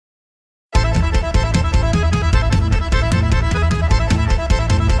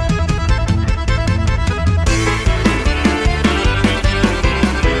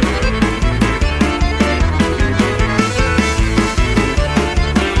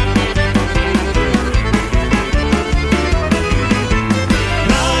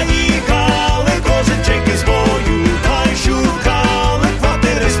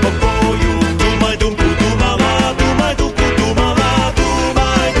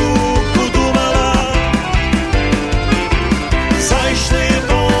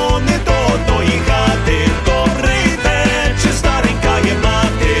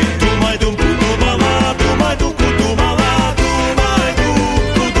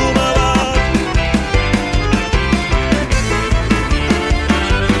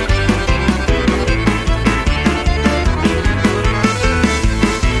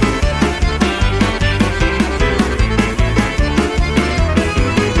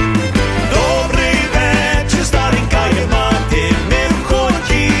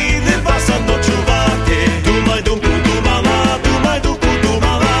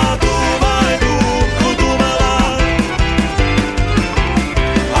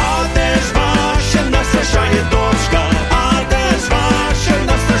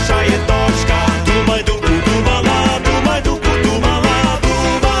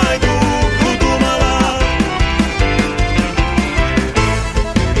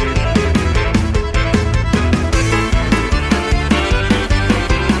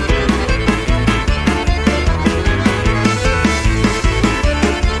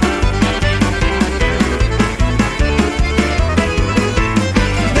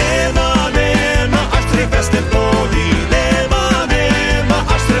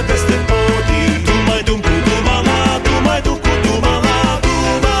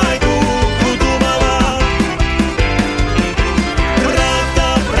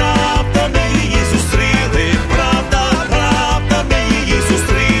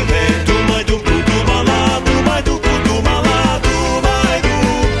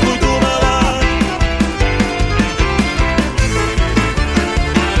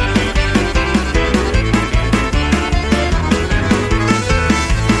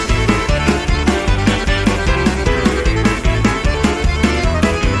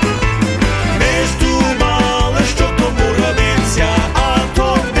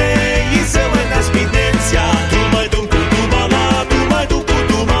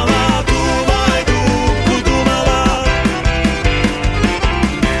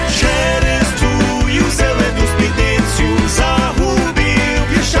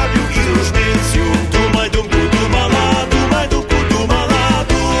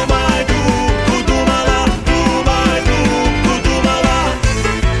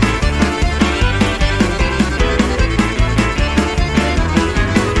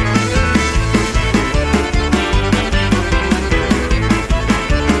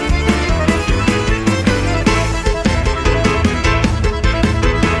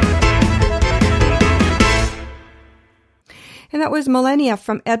that was Millennia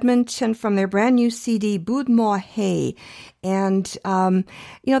from Edmonton from their brand new CD, Budmo Hey. And,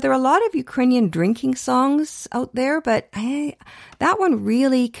 there are a lot of Ukrainian drinking songs out there, but that one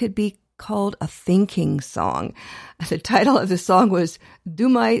really could be called a thinking song. The title of the song was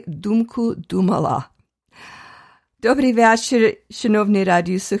Думай думку думала. Добрий вечір, шановні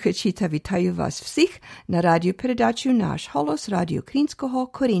радіослухачі, та вітаю вас всіх на радіопередачу «Наш голос» радіо українського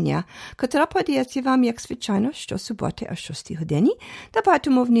коріння, котра подається вам, як звичайно, щосуботи о 6 годині та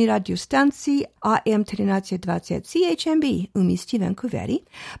багатомовній радіостанції AM1320 CHMB у місті Ванкувері.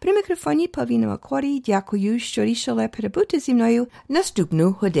 При мікрофоні Павліна Макорі. Дякую, що рішили перебути зі мною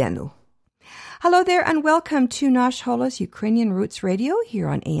наступну годину. Hello there and welcome to Nash Hola's Ukrainian Roots Radio here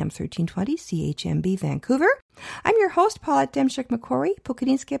on AM 1320 CHMB Vancouver. I'm your host, Paulette Demchik-Makori,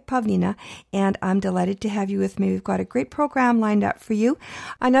 Pokrinske Pavlina, and I'm delighted to have you with me. We've got a great program lined up for you.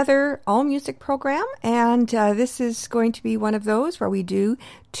 Another all-music program, and this is going to be one of those where we do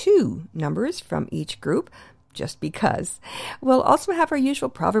 2 numbers from each group, just because. We'll also have our usual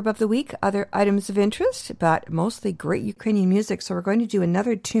proverb of the week, other items of interest, but mostly great Ukrainian music. So we're going to do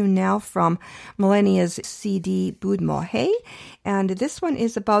another tune now from Millennia's CD, Budmo Hey, and this one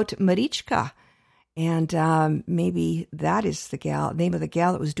is about Marichka. And maybe that is the name of the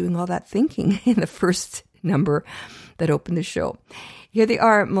gal that was doing all that thinking in the first number that opened the show. Here they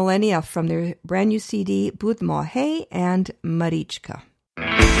are, Millennia, from their brand new CD, Budmo Hey and Marichka.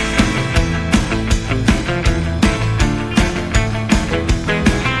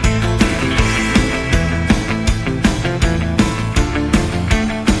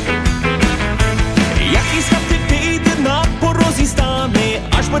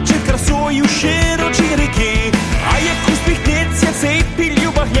 Аж бачить красою широчі ріки, а як усміхнеться цей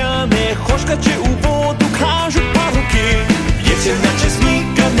піллю багряне, хошкаче у воду, кажуть паруки. Б'ється, наче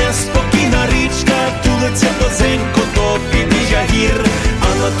змійка, неспокійна річка, тулиться близенько до підніжжя гір, а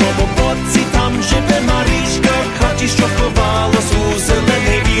на тому боці там живе Марічка, в хаті, що ховалась у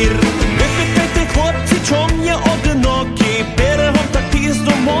зелений вір. Не питайте, хлопці, чом я одинокий, берегом так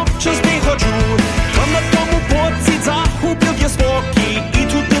пізно мовчазний ходжу, там на тому боці загубив я спокій, і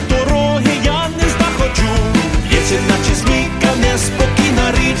туди дороги я не знаходжу. Б'ється, наче змійка,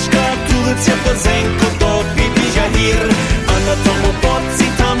 неспокійна річка, тулиться близенько до підніжжя гір, а на тому боці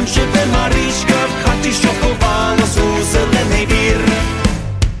там живе Марічка, в хаті, що ховалась у зелений вір.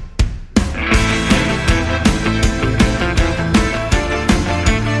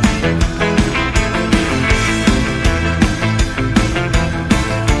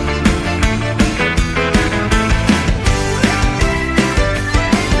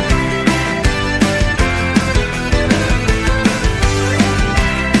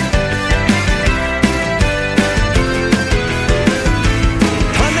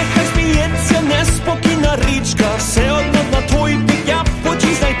 Все одно на той бік я потім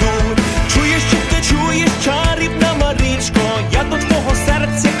знайду. Чуєш, чи ти чуєш, чарівна Марічко, я до твого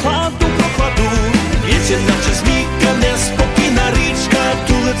серця прокладу. Б'ється, наче змійка, неспокійна річка,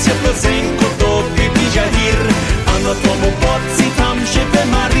 тулиться близенько до підніжжя гір, а на тому боці там живе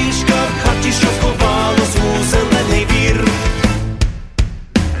Марічка, в хаті, що сховалась у зелений вір.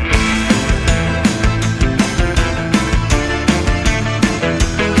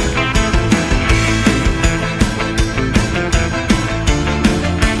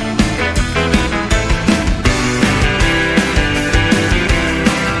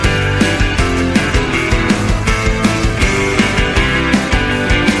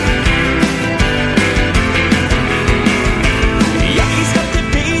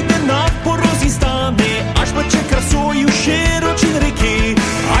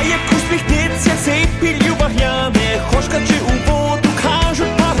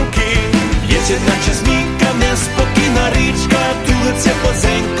 Наче змійка, неспокійна річка, тулиться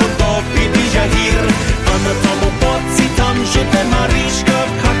близенько до підніжжя гір, а на тому боці там живе Марічка,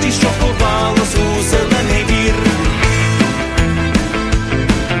 в хаті, що ховалась у зелений вір.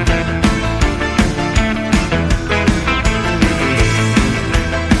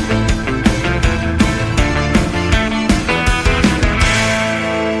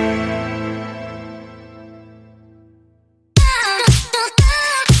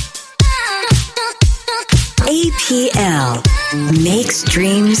 APL makes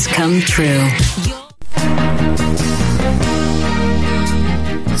dreams come true.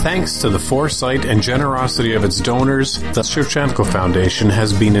 Thanks to the foresight and generosity of its donors, the Shevchenko Foundation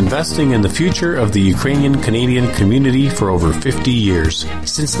has been investing in the future of the Ukrainian-Canadian community for over 50 years.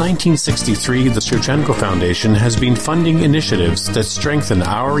 Since 1963, the Shevchenko Foundation has been funding initiatives that strengthen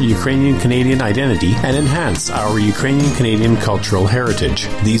our Ukrainian-Canadian identity and enhance our Ukrainian-Canadian cultural heritage.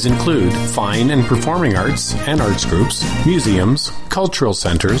 These include fine and performing arts and arts groups, museums, cultural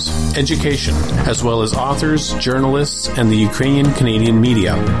centers, education, as well as authors, journalists, and the Ukrainian-Canadian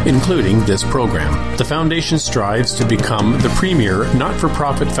media, including this program. The foundation strives to become the premier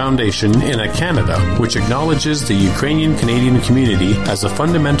not-for-profit foundation in Canada, which acknowledges the Ukrainian-Canadian community as a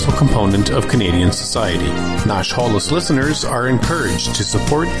fundamental component of Canadian society. Nash Holos listeners are encouraged to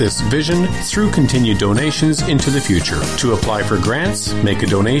support this vision through continued donations into the future. To apply for grants, make a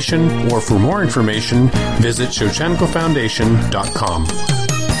donation, or for more information, visit ShevchenkoFoundation.com.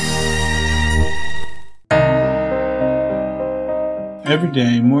 Every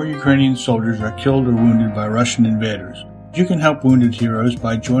day, more Ukrainian soldiers are killed or wounded by Russian invaders. You can help wounded heroes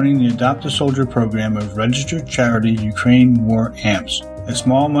by joining the Adopt a Soldier program of registered charity Ukraine War AMPS. A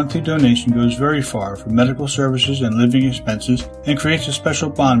small monthly donation goes very far for medical services and living expenses and creates a special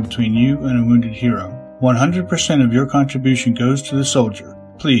bond between you and a wounded hero. 100% of your contribution goes to the soldier.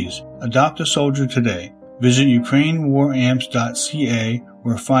 Please, adopt a soldier today. Visit ukrainewaramps.ca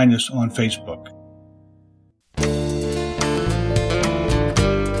or find us on Facebook.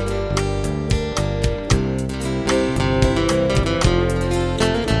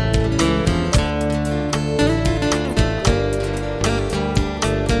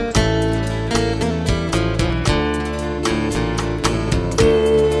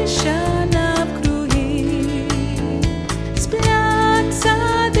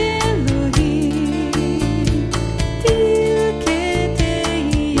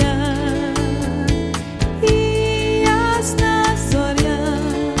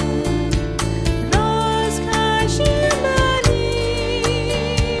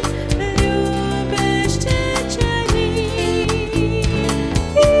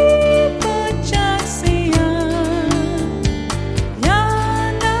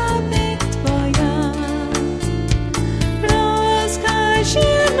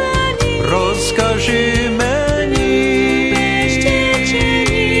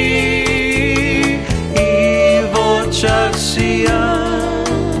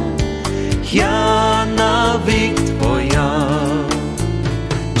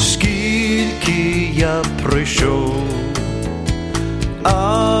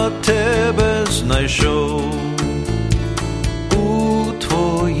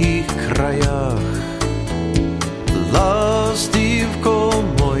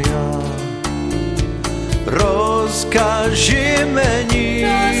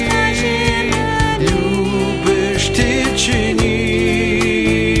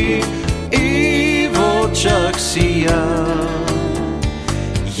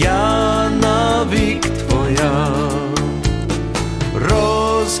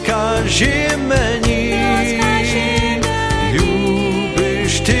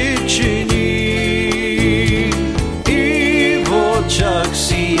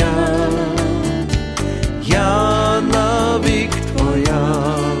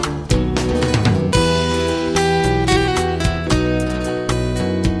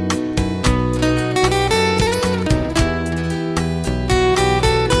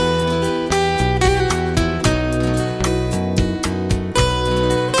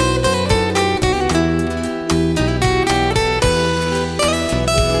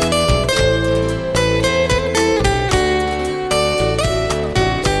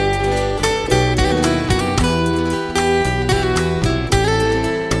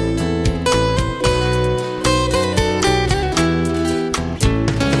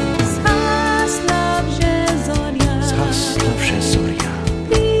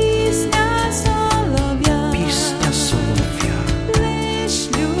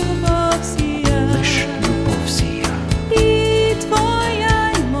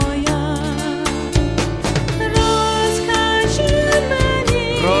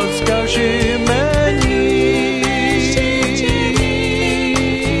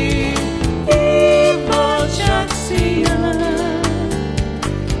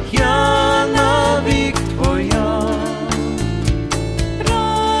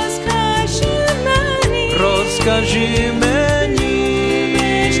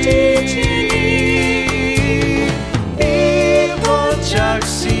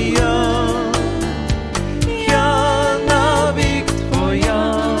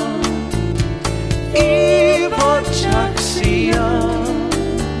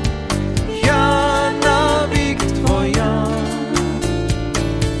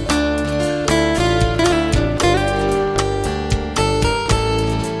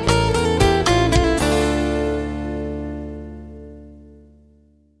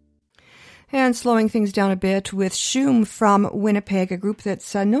 And slowing things down a bit with Shoom from Winnipeg, a group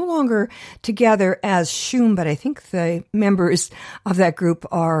that's no longer together as Shoom, but I think the members of that group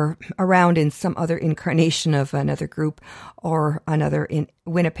are around in some other incarnation of another group or another in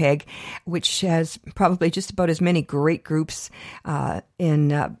Winnipeg, which has probably just about as many great groups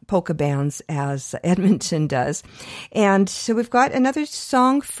in polka bands as Edmonton does. And so we've got another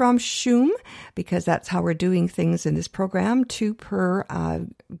song from Shoom, because that's how we're doing things in this program, 2 per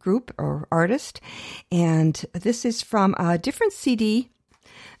group or artist. And this is from a different CD.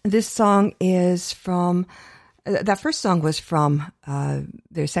 This song is from... that first song was from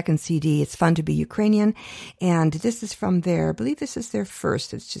their second CD, It's Fun to Be Ukrainian, and this is from their, I believe this is their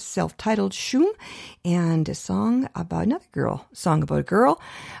first, it's just self-titled Shoom, and a song about another girl, song about a girl,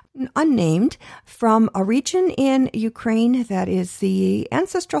 unnamed, from a region in Ukraine that is the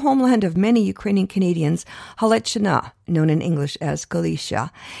ancestral homeland of many Ukrainian Canadians, Halechina, known in English as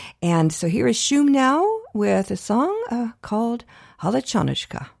Galicia. And so here is Shoom now with a song called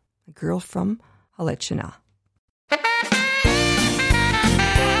Halechanochka, a girl from Halechina.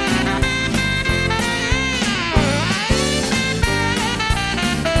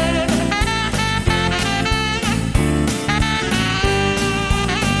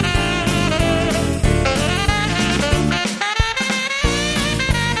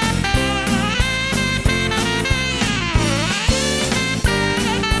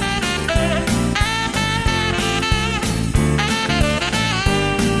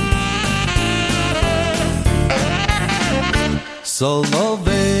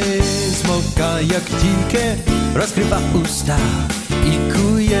 Соловей смока, як тільки розкрива уста, і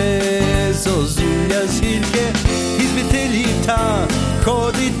кує зозуля з гірки, і звідти літа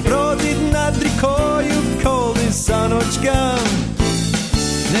ходить, бродить над рікою колисаночка.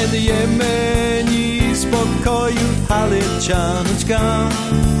 Не дає мені спокою галичаночка,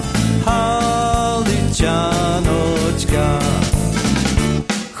 галичаночка.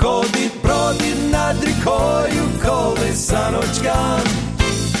 Ходить, бродить над рікою колисаночка,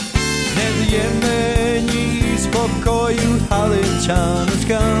 не дає мені спокою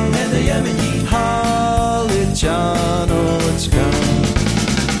галичаночка, не дає мені галичаночка.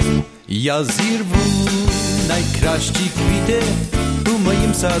 Я зірву найкращі квіти у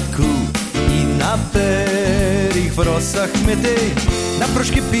моїм садку і на берег в росах мети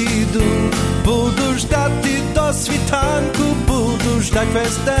напрошки піду, буду ждати до світанку, буду ждать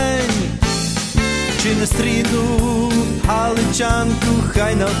весь день. Чи не стріну галичанку,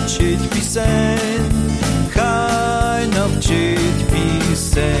 хай навчить пісень, хай навчить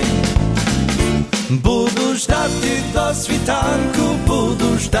пісень. Буду ждати до світанку,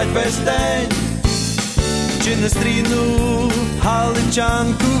 буду ждать весь день. Чи не стріну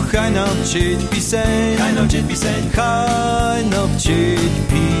галичанку, хай навчить пісень, хай навчить пісень, хай навчить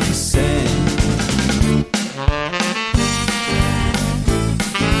пісень.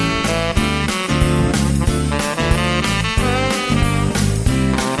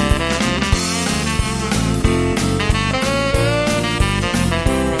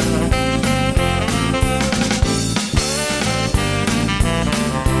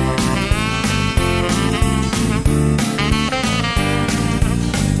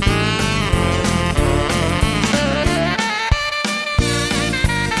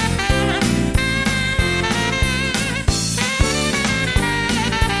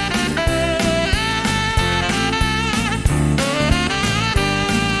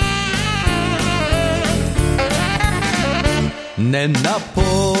 Не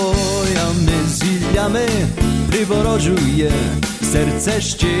напоями, зіллями приворожує, серце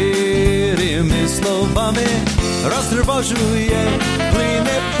щирими словами розтривожує.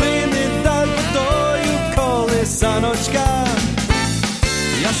 Плине, плине даль водою колисаночка.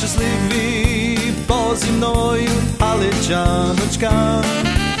 Я щасливий, бо зі мною галичаночка,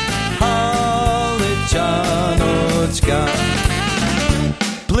 галичаночка.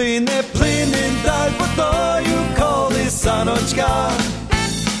 Плине, плине даль водою колисаночка.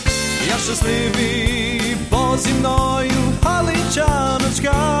 Я щасливий, бо зі мною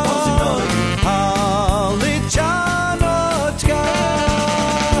галичаночка, галичаночка.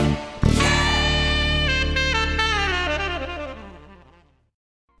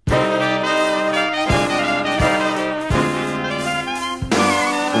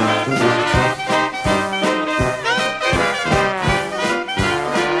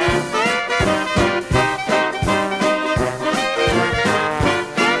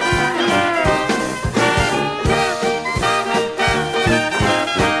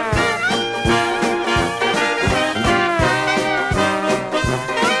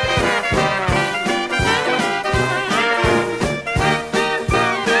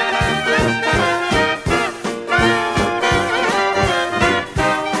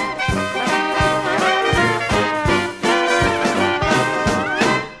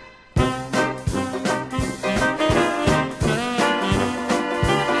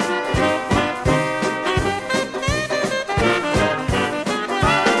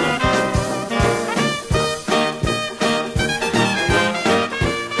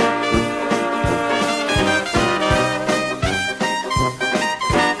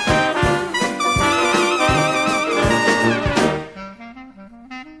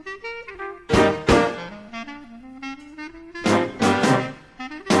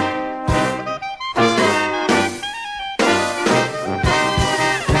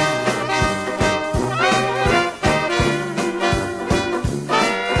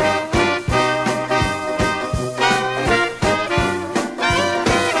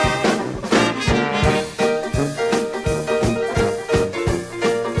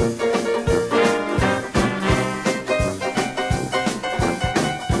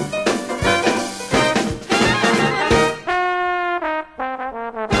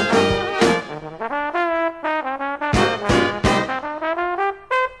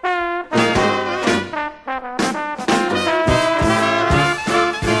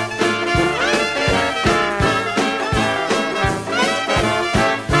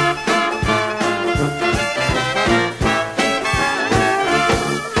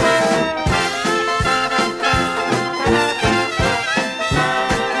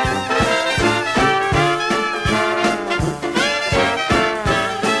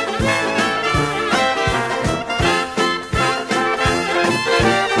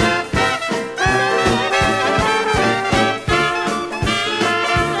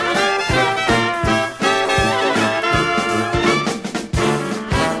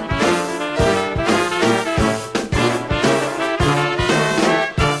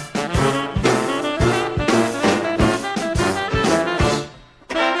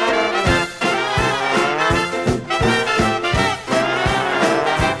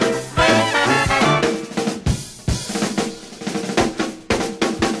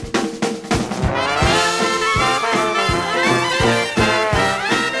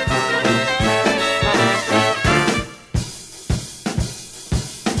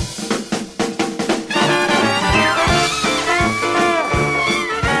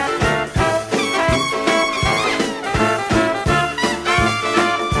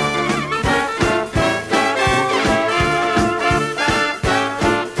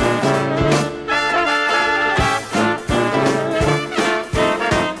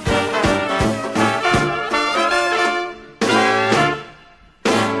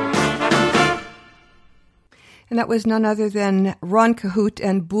 And that was none other than Ron Cahute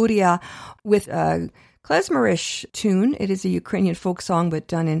and Buria with a klezmerish tune. It is a Ukrainian folk song, but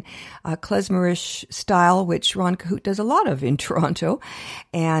done in klezmerish style, which Ron Cahute does a lot of in Toronto.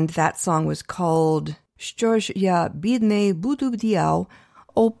 And that song was called Що ж я бідний буду вдіяв,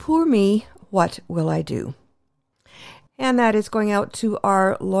 Oh, poor me, what will I do? And that is going out to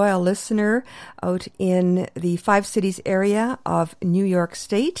our loyal listener out in the 5 cities area of New York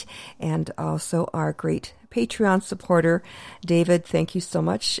State, and also our great Patreon supporter, David. Thank you so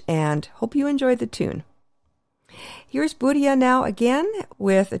much, and hope you enjoyed the tune. Here's Buria now again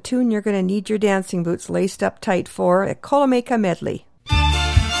with a tune you're going to need your dancing boots laced up tight for, a Kolomeka medley.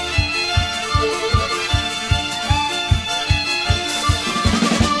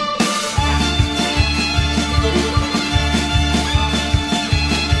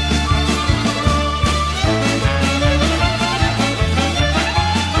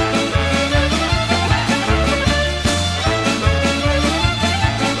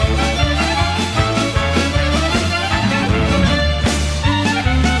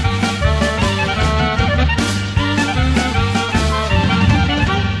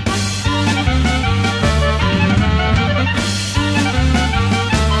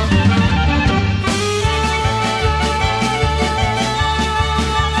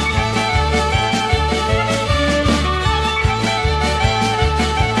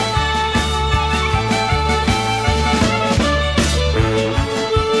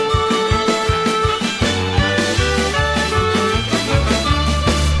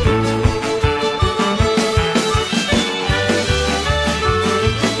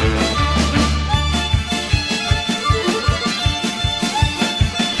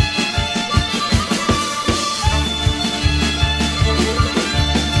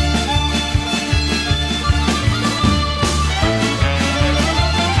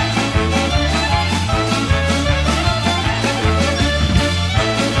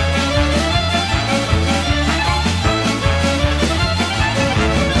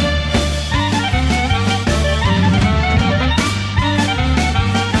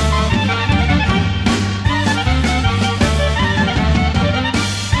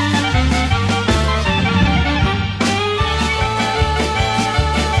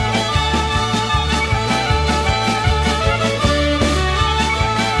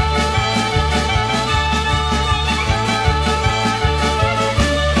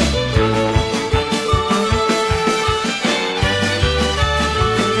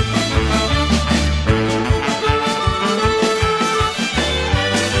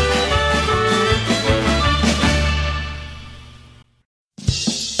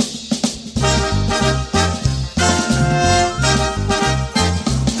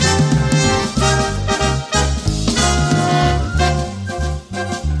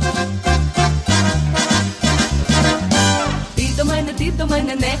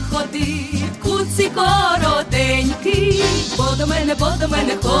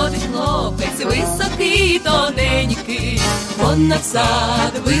 Понад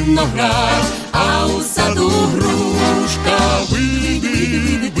сад виноград, а у саду грушка.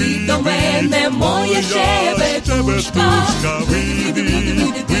 Вийди до мене, моя щебетушка.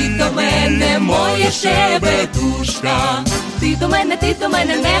 Вийди до мене, моя щебетушка. Ти до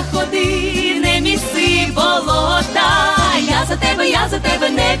мене не ходи, не міси болота. Я за тебе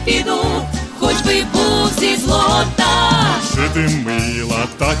не піду, хоч би був зі злота. Чи ти мила,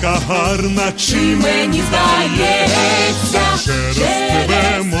 така гарна, чи мені здається, через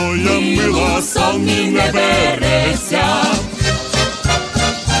тебе, моя мила, сон мій не береться.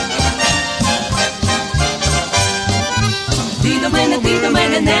 Ти до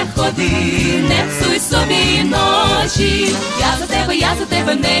мене не ходи, не псуй собі ночі. Я за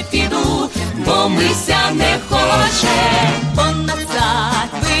тебе не піду, бо мися не хоче. Понад сад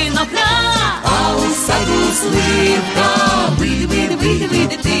виноград, а у саду сливка.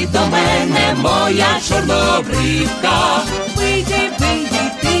 Вийди ти до мене, моя чорнобривка. Вийди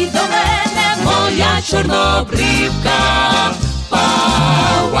ти до мене, моя чорнобривка.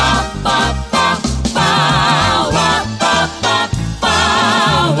 Па-ва-па-па, па-ва-па-па,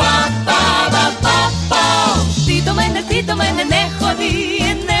 па-ва-па-па-па. Ти до мене не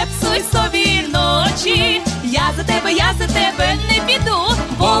ходи, не псуй собі ночі. Я за тебе не піду,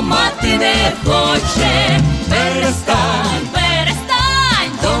 бо мати не хоче. Перестань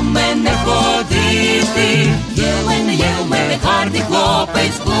до мене ходити. Є у мене гарний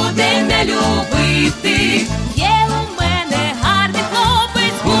хлопець, буде не любити. Є у мене гарний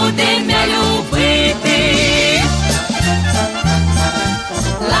хлопець, буде не любити.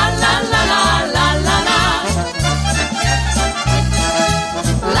 Ла-ла-ла-ла-ла-ла-ла.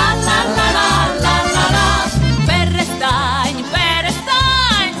 Ла-ла-ла-ла-ла-ла-ла.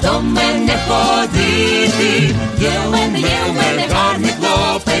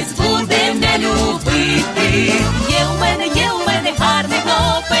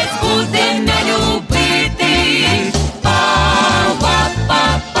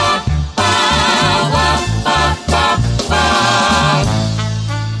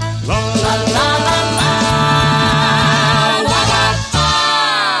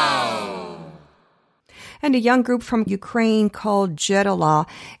 find a young group from Ukraine called Jedala,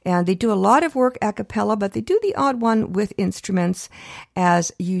 and they do a lot of work a cappella, but they do the odd one with instruments,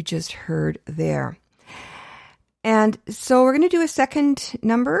 as you just heard there. And so we're going to do a second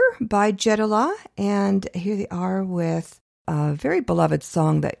number by Jedala, and here they are with a very beloved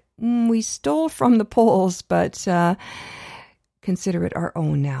song that we stole from the Poles, but consider it our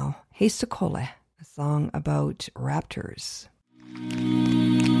own now. Hey Sokole, a song about raptors.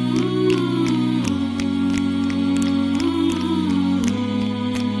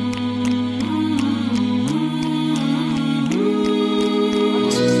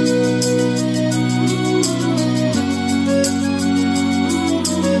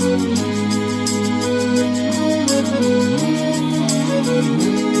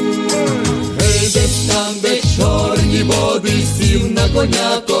 Там, де чорні води, сів на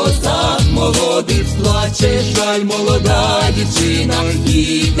коня козак молодий, плаче жаль молода дівчина,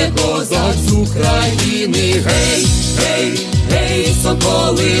 їде козак з України. Гей, гей, гей,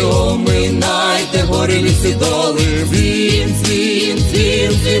 соколи, оминайте гори, ліси, доли. Дзвін, дзвін,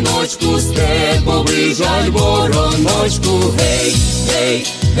 дзвін, дзвіночку, степовий жаль вороночку. Гей, гей,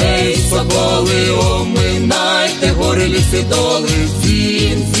 гей, соколи, оминайте гори, ліси, доли.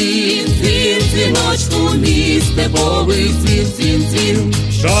 Дзвін, дзвін, дзвін, дзвіночку, мій степовий дзвін, дзвін, дзвін.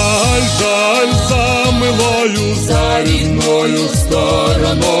 Жаль, жаль за милою, За рідною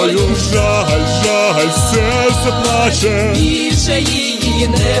стороною. жаль, жаль, серце плаче, Більше її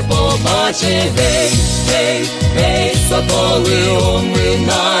не побаче. Гей, гей, гей, соколи,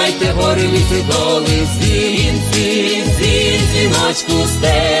 оминайте гори, ліси, доли. Дзвін, дзвін, дзвін, дзвіночку,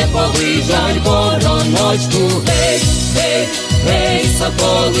 степовий жаль вороночку. Гей, гей, гей,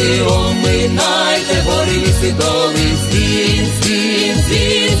 соколи, оминайте гори, ліси, доли. Дзвін, дзвін,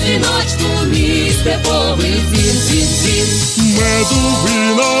 дзвін, дзвіночку, мій степовий дзвін, дзвін, дзвін. меду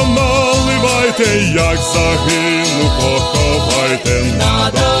вина наливайте, як загину поховайте.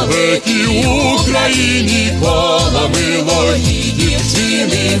 На далекій Україні коло милої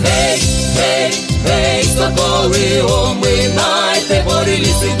дівчини. Гей, гей, гей, соколи, оминайте гори,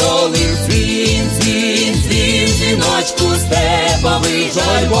 ліси, доли. Дзвін, дзвін, дзвін, дзвіночку, степовий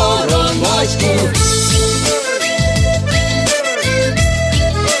жаль вороночку.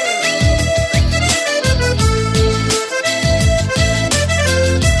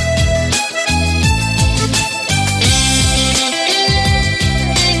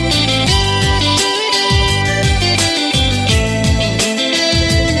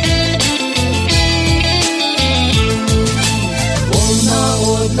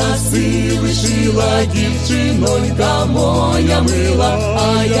 Лишила дівчинонька моя мила,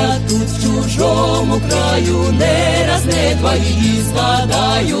 а я тут в чужому краю, не раз, не два її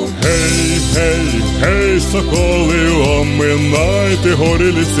згадаю. Гей, гей, гей, соколи, оминайте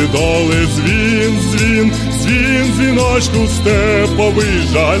гори, ліси, доли. Дзвін, дзвін, дзвін, дзвіночку, степовий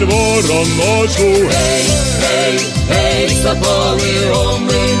жаль вороночку. Гей, гей, гей, соколи,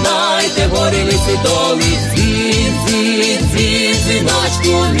 оминайте гори, ліси, доли. Дзвін, дзвін, дзвін,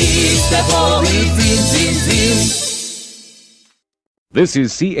 дзвіночку, мій степовий дзвін, дзвін, дзвін. This is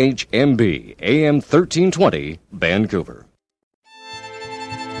CHMB, AM 1320, Vancouver.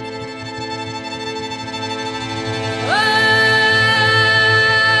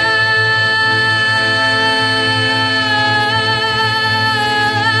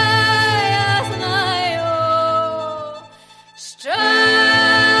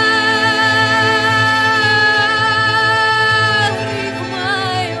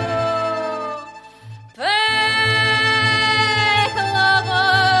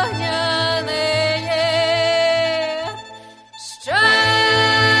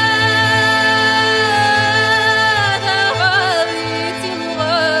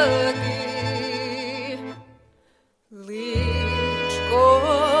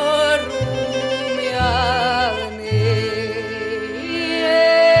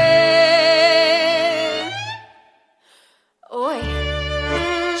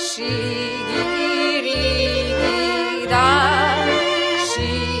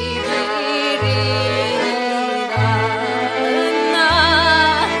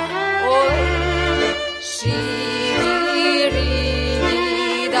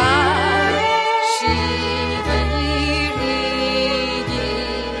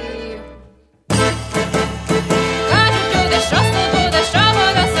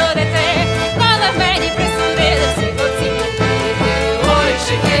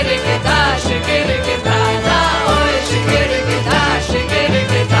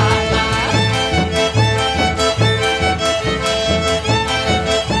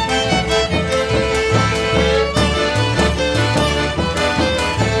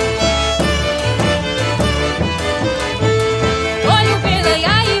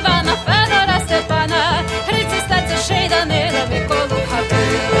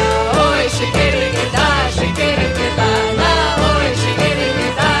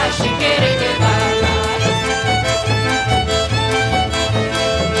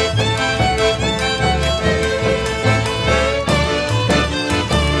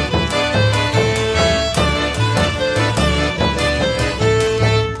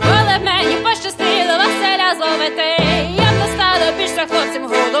 перед хлопцем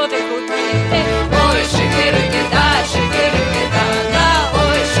голоди крутити. Ой, шикирики-да, шикирики-да-да,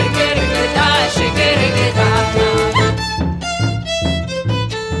 ой, шикирики-да, шикирики-да-да.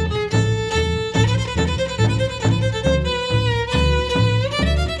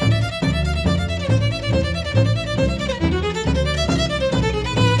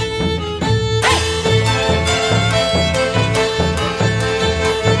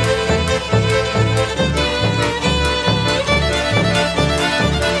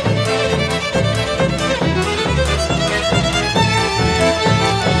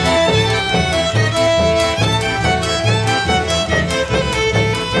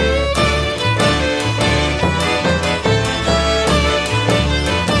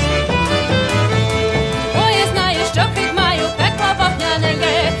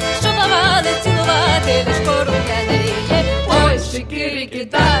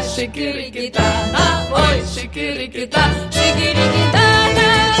 Шикирики-да, ой, шикирики-да, шикирики-да-да.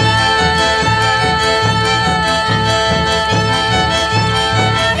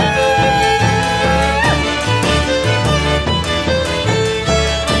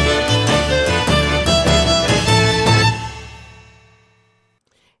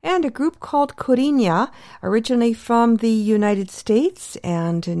 And a group called Corinha, originally from the United States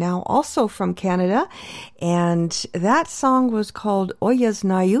and now also from Canada. And that song was called Ой, я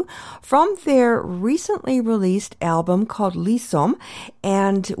знаю from their recently released album called Lisom.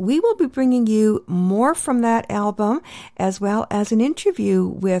 And we will be bringing you more from that album as well as an interview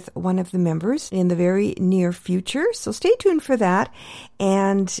with one of the members in the very near future. So stay tuned for that.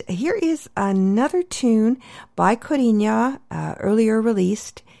 And here is another tune by Corinha, earlier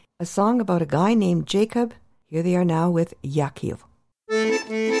released. A song about a guy named Jacob. Here they are now with Yaakov.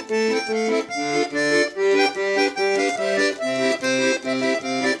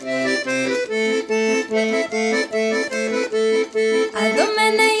 А до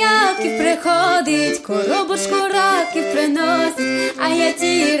мене Яків приходить, коробочку раків приносить, а я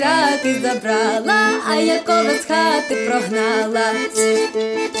ті раки забрала, а Якова з хати прогнала.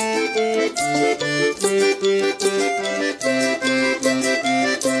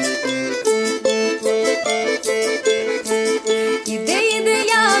 Іде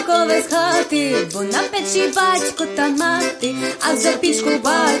Якове з хати, бо на печі батько та мати, а за пічку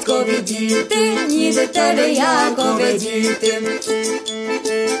батькові діти, ні до тебе, Якове, діти.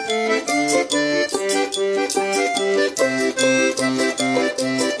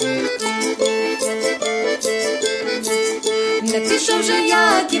 Не пішов же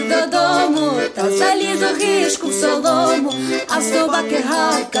Яків додому, та заліз у хишку в солому, а собаки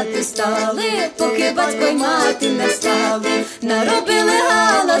гавкати стали, поки батько й мати не стали. Наробили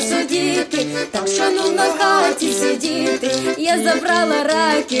галасу діти, так що нудно в хаті сидіти. Я забрала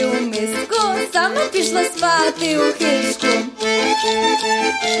раки у миску, сама пішла спати у хишку.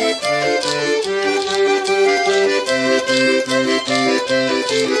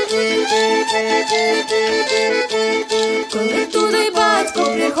 Коли туди батько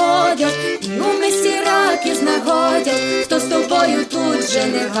приходять, і у мисці раки знаходять, хто з тобою тут же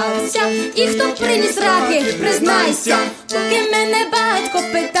не гався, і хто приніс раки, признайся. Поки мене батько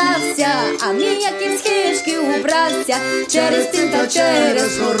питався, а мій Яків з хишки убрався, через тин та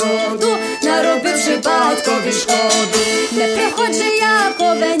через городу, наробивши батькові шкоду. Не приходь же,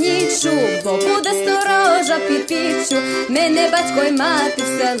 Якове, нічу, бо буде сторожа під піччю. Мене батько й мати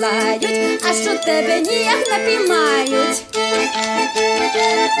все лають, а що тебе ніяк не піймають.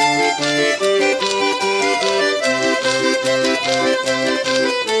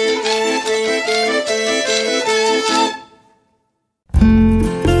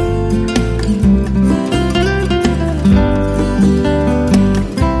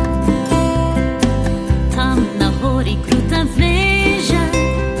 Там на горі крута вежа,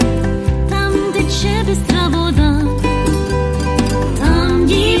 там, де чебистра вода, там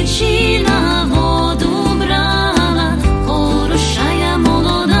дівчина воду брала, хороша я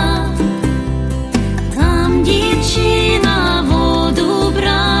молода. Там дівчина воду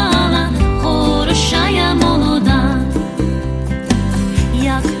брала, хороша я молода.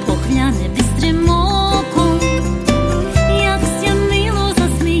 Як погляне бистрим оком, як сянило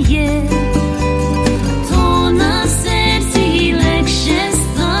засміє, то на серці легше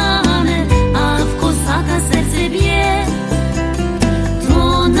стане, а в козака серце б'є.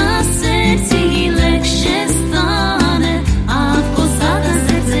 То на серці легше стане, а в козака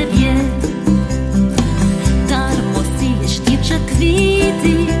серце б'є. Дармо сієш, дівча,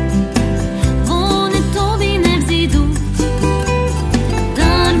 квіти, вони тобі не взійдуть.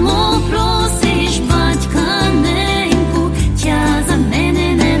 Дармо просиш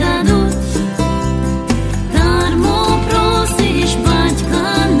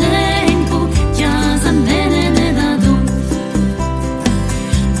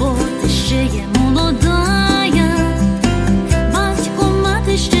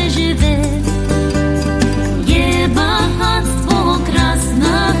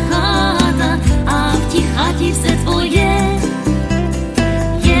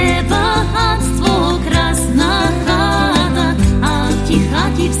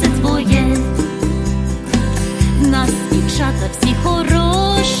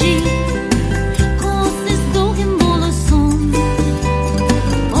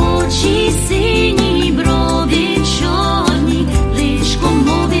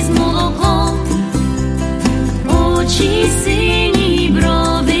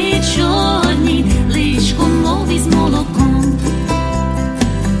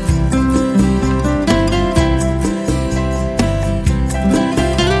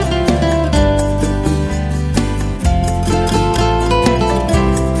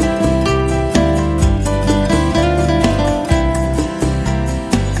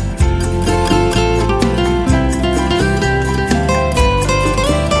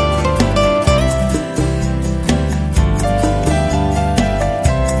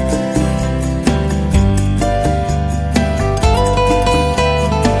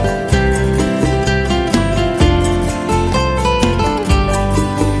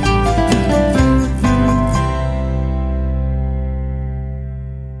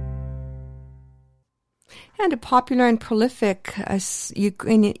and a popular and prolific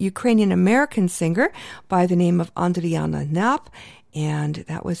Ukrainian-American singer by the name of Andriana Nap, and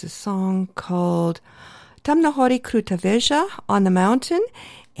that was a song called Tam na Hori Kruta Veja, On the Mountain,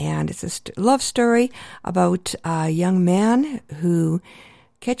 and it's a love story about a young man who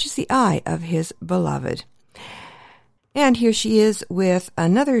catches the eye of his beloved. And here she is with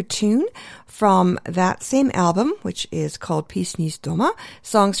another tune from that same album, which is called Pisni z Doma,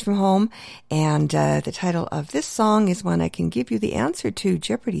 Songs from Home. And the title of this song is one I can give you the answer to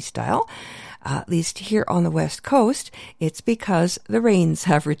Jeopardy style, at least here on the West Coast. It's Because the Rains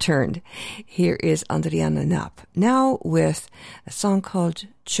Have Returned. Here is Andriana Nap, now with a song called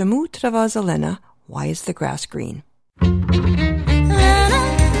Chemu Trava Zelena, Why is the Grass Green?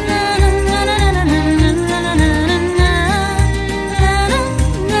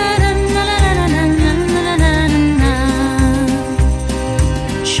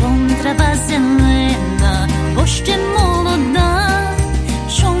 Трава зелена, бо ще молода,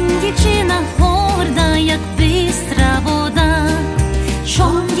 чом дівчина горда, як бистра вода,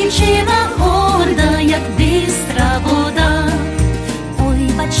 чом дівчина горда, як бистра вода.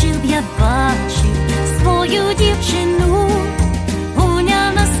 Ой, бачив свою дівчину,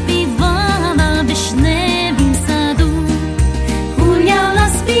 гуляла, співала в вишневім саду, гуляла,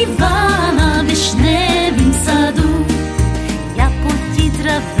 співала в вишневім саду. Я по тій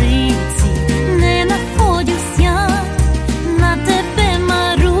травиці не находюся, на тебе,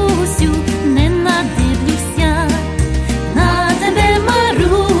 Марусю, не надивлюся, на тебе,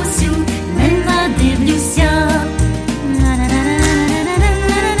 Марусю, не надивлюся.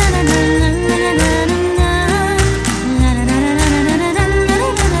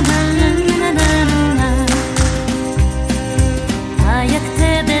 А як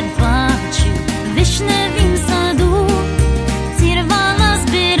тебе бачив в вишневім саду, зірвала,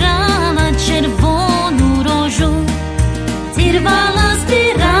 збирала червону рожу, зірвала,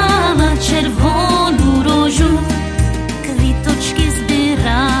 збирала червону рожу, квіточки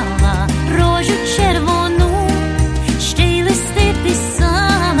збирала, рожу червону, ще й листи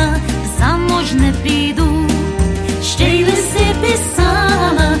писала, замуж не піду, ще й листи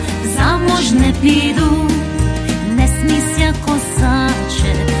писала, замуж не піду. Не смійся,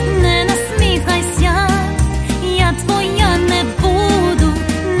 козаче, не насміхайся, я твоя не буду,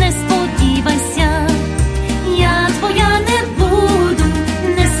 не сподівайся, я твоя не буду,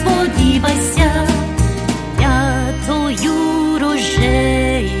 не сподівайся. Я тою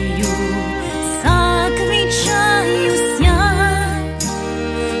рожею заквічаюся,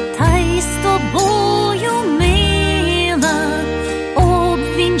 та й з тобою, мила,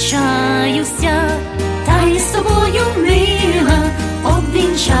 обвінчаюся, та й з тобою, мила,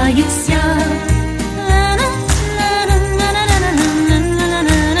 обвінчаюся.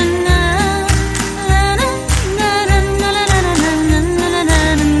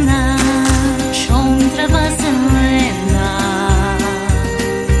 Чом трава зелена,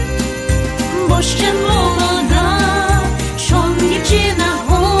 бо ще молода, чом дівчина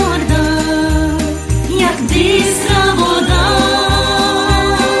горда, як бистра вода.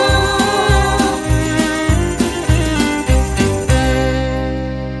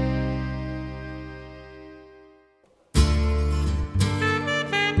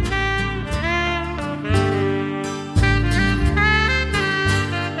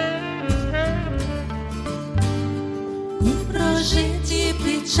 І прожиті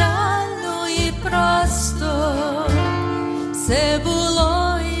печально і просто, все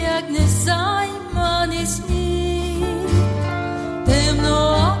було, як незайманий сніг,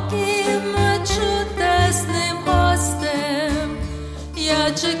 темнооким чудесним гостем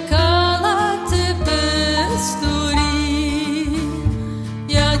я чекала тебе сторін,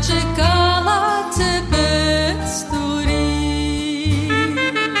 я чекала тебе сторін.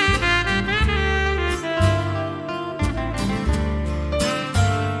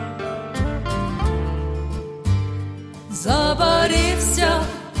 Забарився,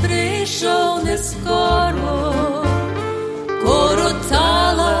 прийшов не скоро,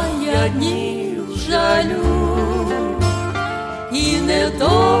 коротала я днів жалю, і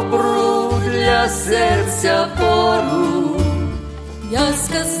недобру для серця пору я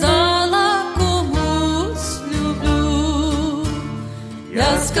сказала комусь люблю,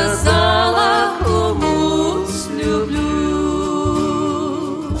 я сказала комусь люблю.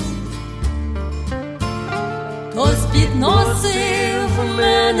 Хтось підносив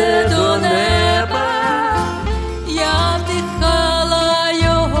мене до неба, я вдихала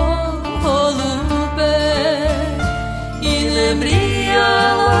його голубе, і не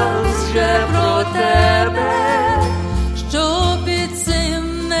мріяла вже про тебе, що під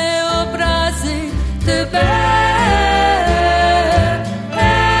цим не образить тебе.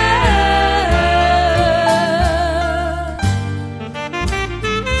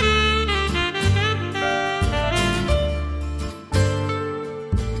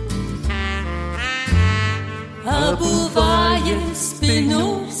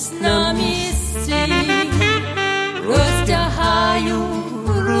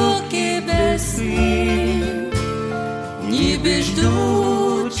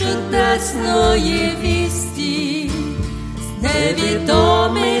 чудесної вісті з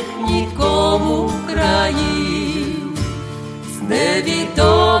невідомих нікому країв, з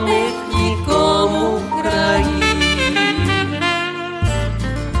невідомих нікому країв.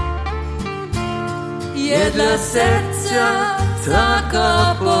 Є для серця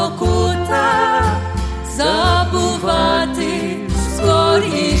така покута забувати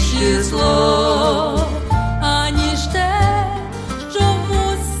скоріше зло, аніж те, що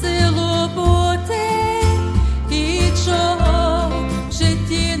мусило бути і чого в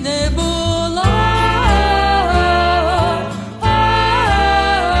житті не було.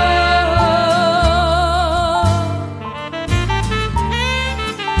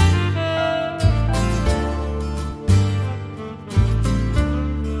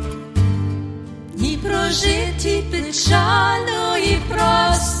 Дні прожиті печально і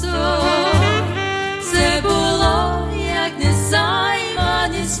просто, це було, як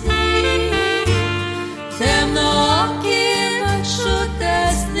незаймані сні, темнооким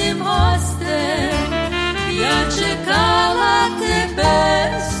чудесним гостем я чекала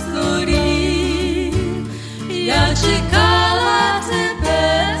тебе зорі, я чекала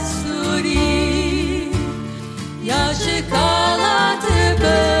тебе зорі, я чекала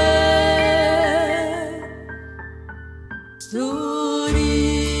тебе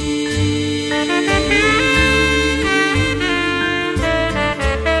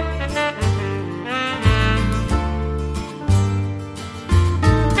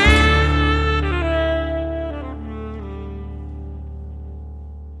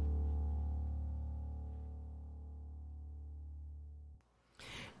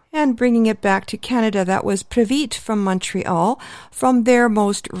And bringing it back to Canada, that was Pravit from Montreal, from their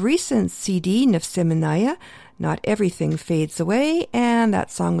most recent CD, Nevseminaya, Not Everything Fades Away, and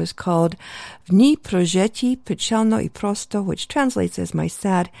that song was called Vni Projeti Pechalno I Prosto, which translates as My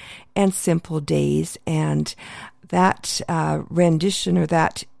Sad and Simple Days. And that rendition, or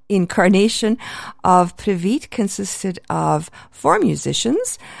that incarnation of Pravit, consisted of 4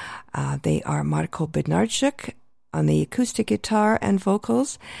 musicians. They are Marko Bednarchuk on the acoustic guitar and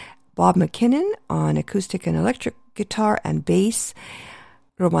vocals, Bob McKinnon on acoustic and electric guitar and bass,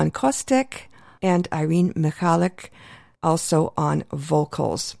 Roman Kostek, and Irene Michalik also on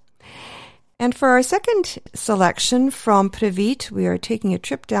vocals. And for our second selection from Pravit, we are taking a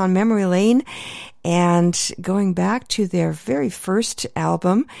trip down memory lane and going back to their very first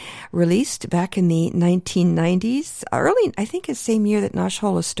album, released back in the 1990s, early, I think it's the same year that Nash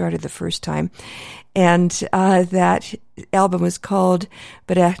Holos started the first time. And that album was called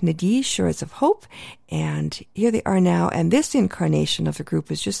Berech Nadi, Shores of Hope. And here they are now. And this incarnation of the group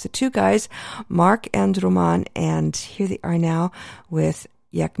is just the 2 guys, Mark and Roman. And here they are now with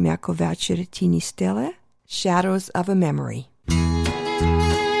Jak miako večer tini stele, Shadows of a Memory.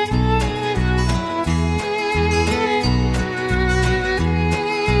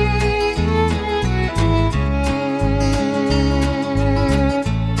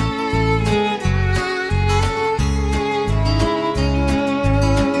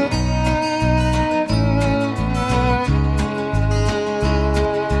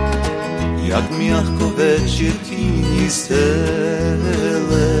 Jak miachko вечір тіні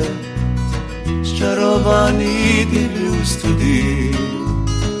стеле, щарований дивлюсь туди,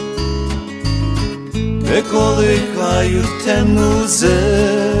 де колихають темну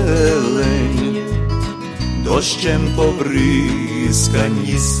зелень, дощем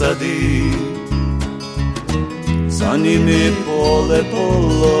побризкані сади, за ними поле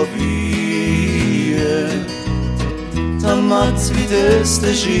половіє, там мак цвіте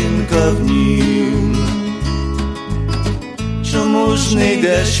стежинка в нім. Чому ж не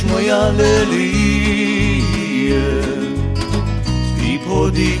йдеш, моя леліє, твій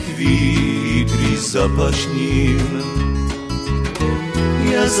подих вітрі запашнім?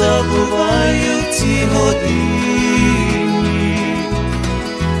 Я забуваю ці годині,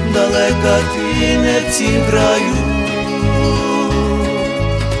 далека ти не в цім краю,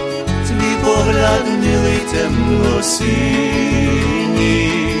 твій погляд милий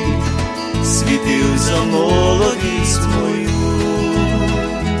темно-синій світив за молодість мою.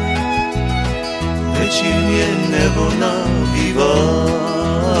 Вечірнє небо навіває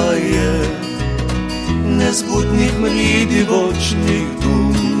незбутніх мрій дивочних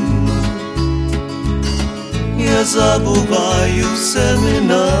дум. Я забуваю, все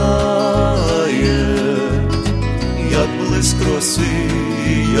минає, як блиск роси,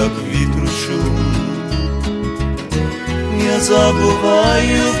 як вітру шум. Я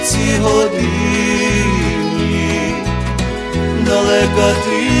забуваю в ці годині, далека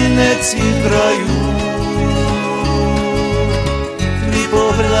ти не в цім краю,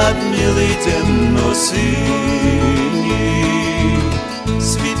 погляд милий темно-синій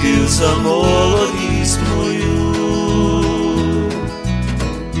світив за молодість мою.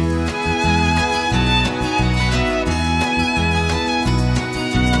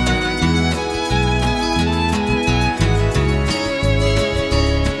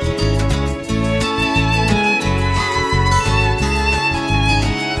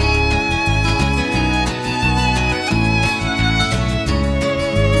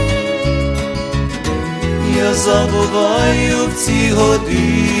 Я забуваю в цій годині,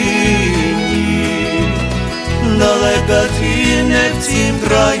 далека ти не в цім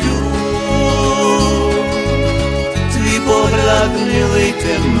краю, твій погляд милий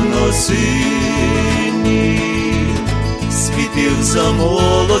темно-синій світив за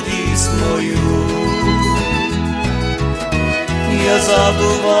молодість мою. Я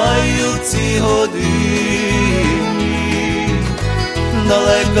забуваю в цій годині,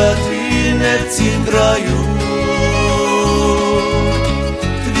 далека ти не в цім краю,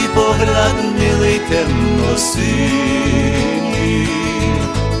 твій погляд милий темно-синій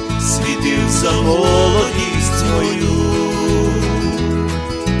світив за молодість мою.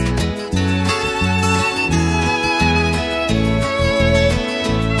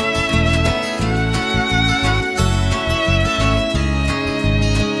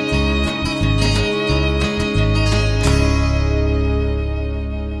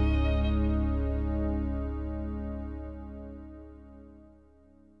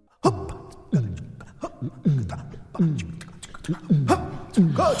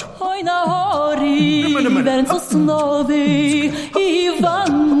 Ой на горі верн сосновий,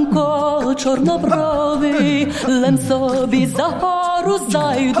 Іванко чорнобровий, лем собі за гору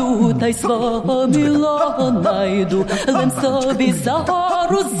зайду, та й свого милого найду. Лем собі за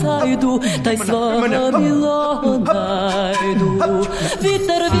гору зайду, та й свого милого найду.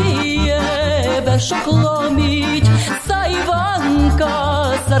 Вітер віє, вершок ломить, за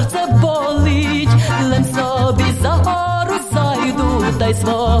Іванка серце болить. Лем собі за гору зайду, та й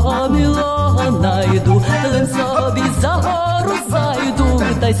свого милого найду. Лем собі за гору зайду,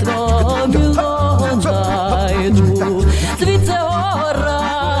 та й свого милого найду. Звідси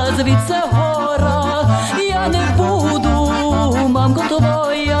гора, я не буду, мамко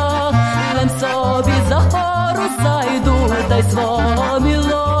твоя. Лем собі за гору зайду, та й свого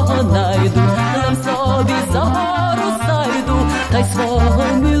милого найду. Лем собі за гору зайду, та й свого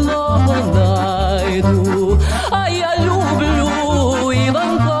милого найду. А я люблю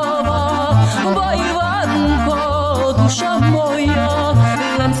Іванкова, бо Іванко душа моя.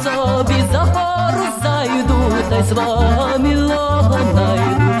 Лем собі за гору зайду, та й свого милого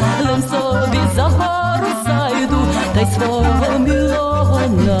найду. Лем собі за гору зайду, та й свого милого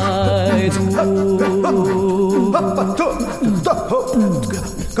найду.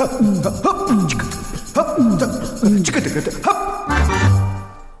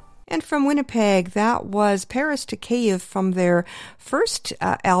 And from Winnipeg, that was Paris to Kyiv from their first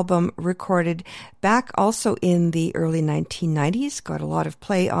album recorded back also in the early 1990s. Got a lot of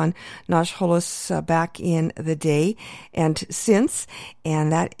play on Nash Holos back in the day and since.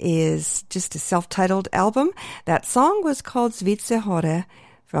 And that is just a self-titled album. That song was called Zvitse Hore,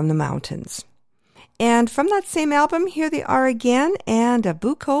 from the mountains. And from that same album, here they are again, and a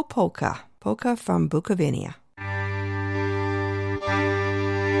Buko Polka. Polka from Bukovinia.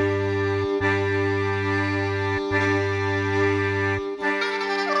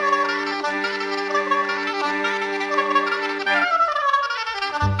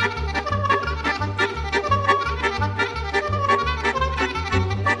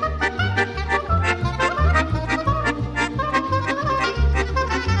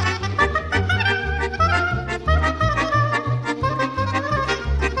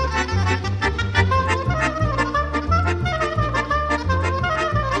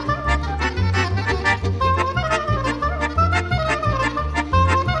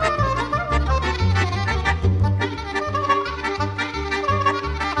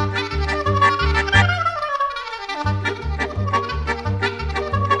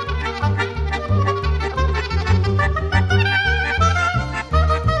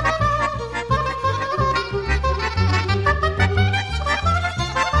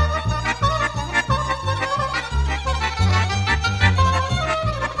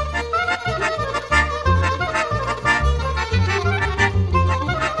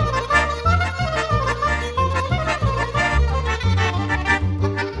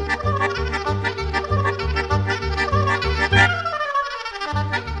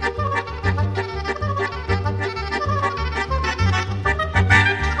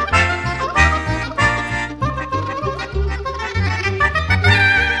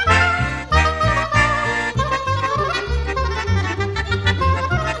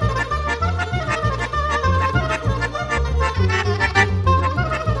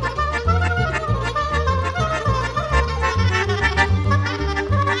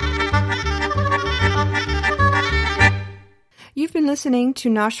 listening to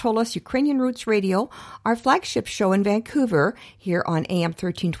Nash Holos Ukrainian Roots Radio, our flagship show in Vancouver, here on AM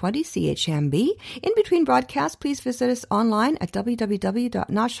 1320 CHMB. In between broadcasts, please visit us online at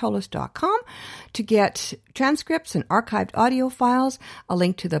www.nashholos.com to get transcripts and archived audio files, a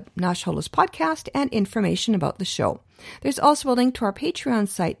link to the Nash Holos podcast, and information about the show. There's also a link to our Patreon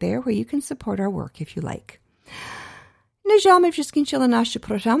site there where you can support our work if you like. На жаль, ми вже скінчили нашу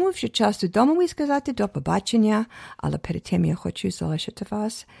програму, вже час додому і сказати до побачення, але перед тим я хочу залишити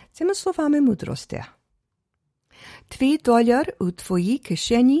вас цими словами мудрості. Твій доляр у твоїй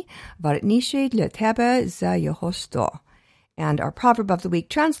кишені вартніший для тебе за його 100. And our proverb of the week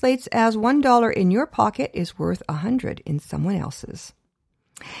translates as $1 in your pocket is worth 100 in someone else's.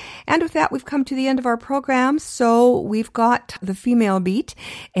 And with that, we've come to the end of our program, so we've got the female beat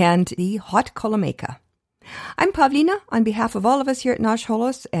and the hot kolomeka. I'm Pavlina. On behalf of all of us here at Nash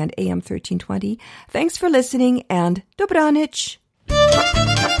Holos and AM 1320, thanks for listening and dobranic.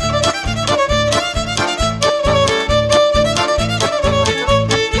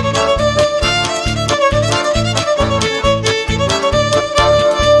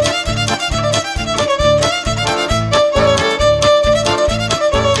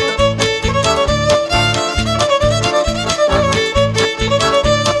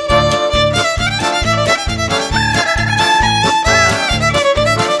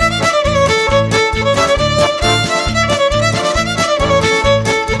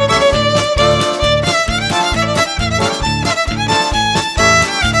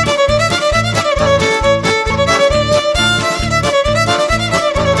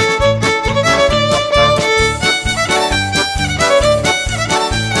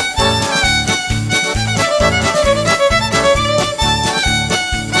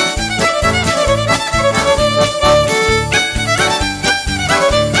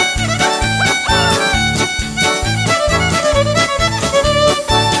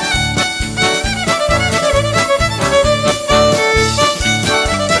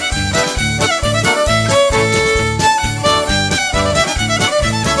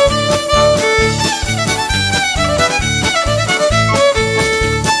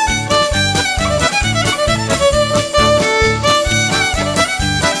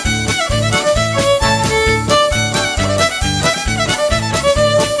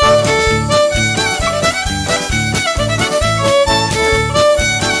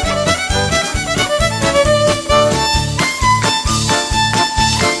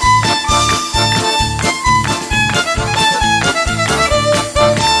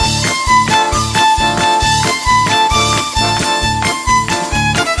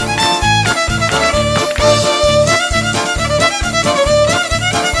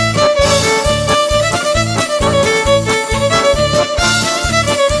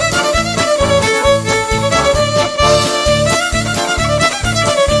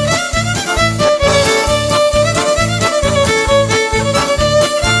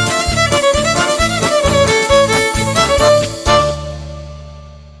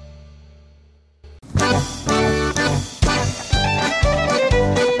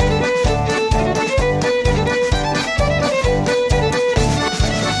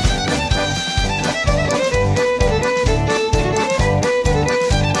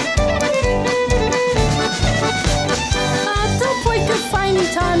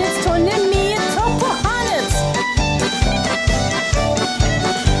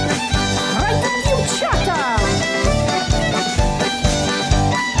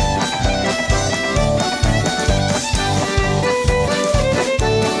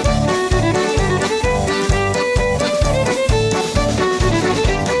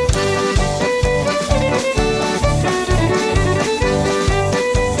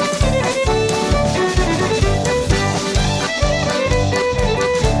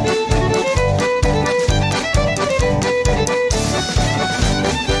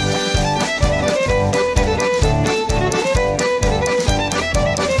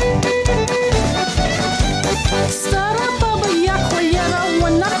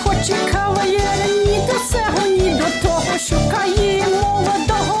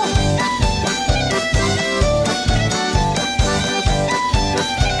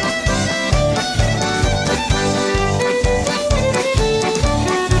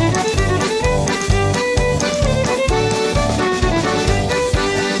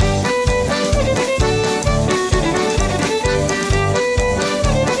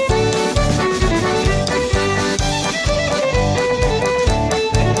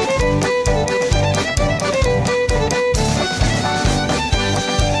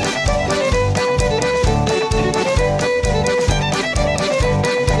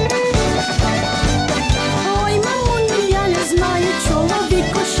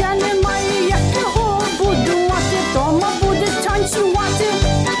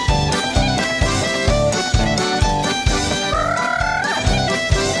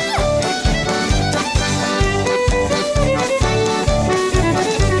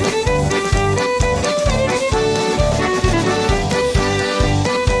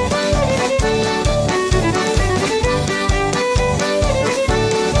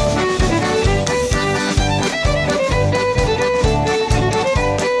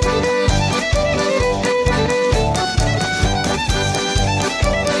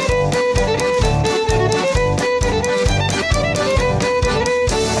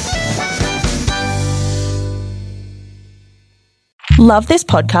 Love this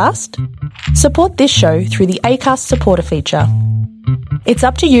podcast? Support this show through the Acast supporter feature. It's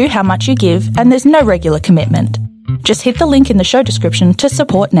up to you how much you give, and there's no regular commitment. Just hit the link in the show description to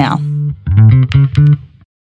support now.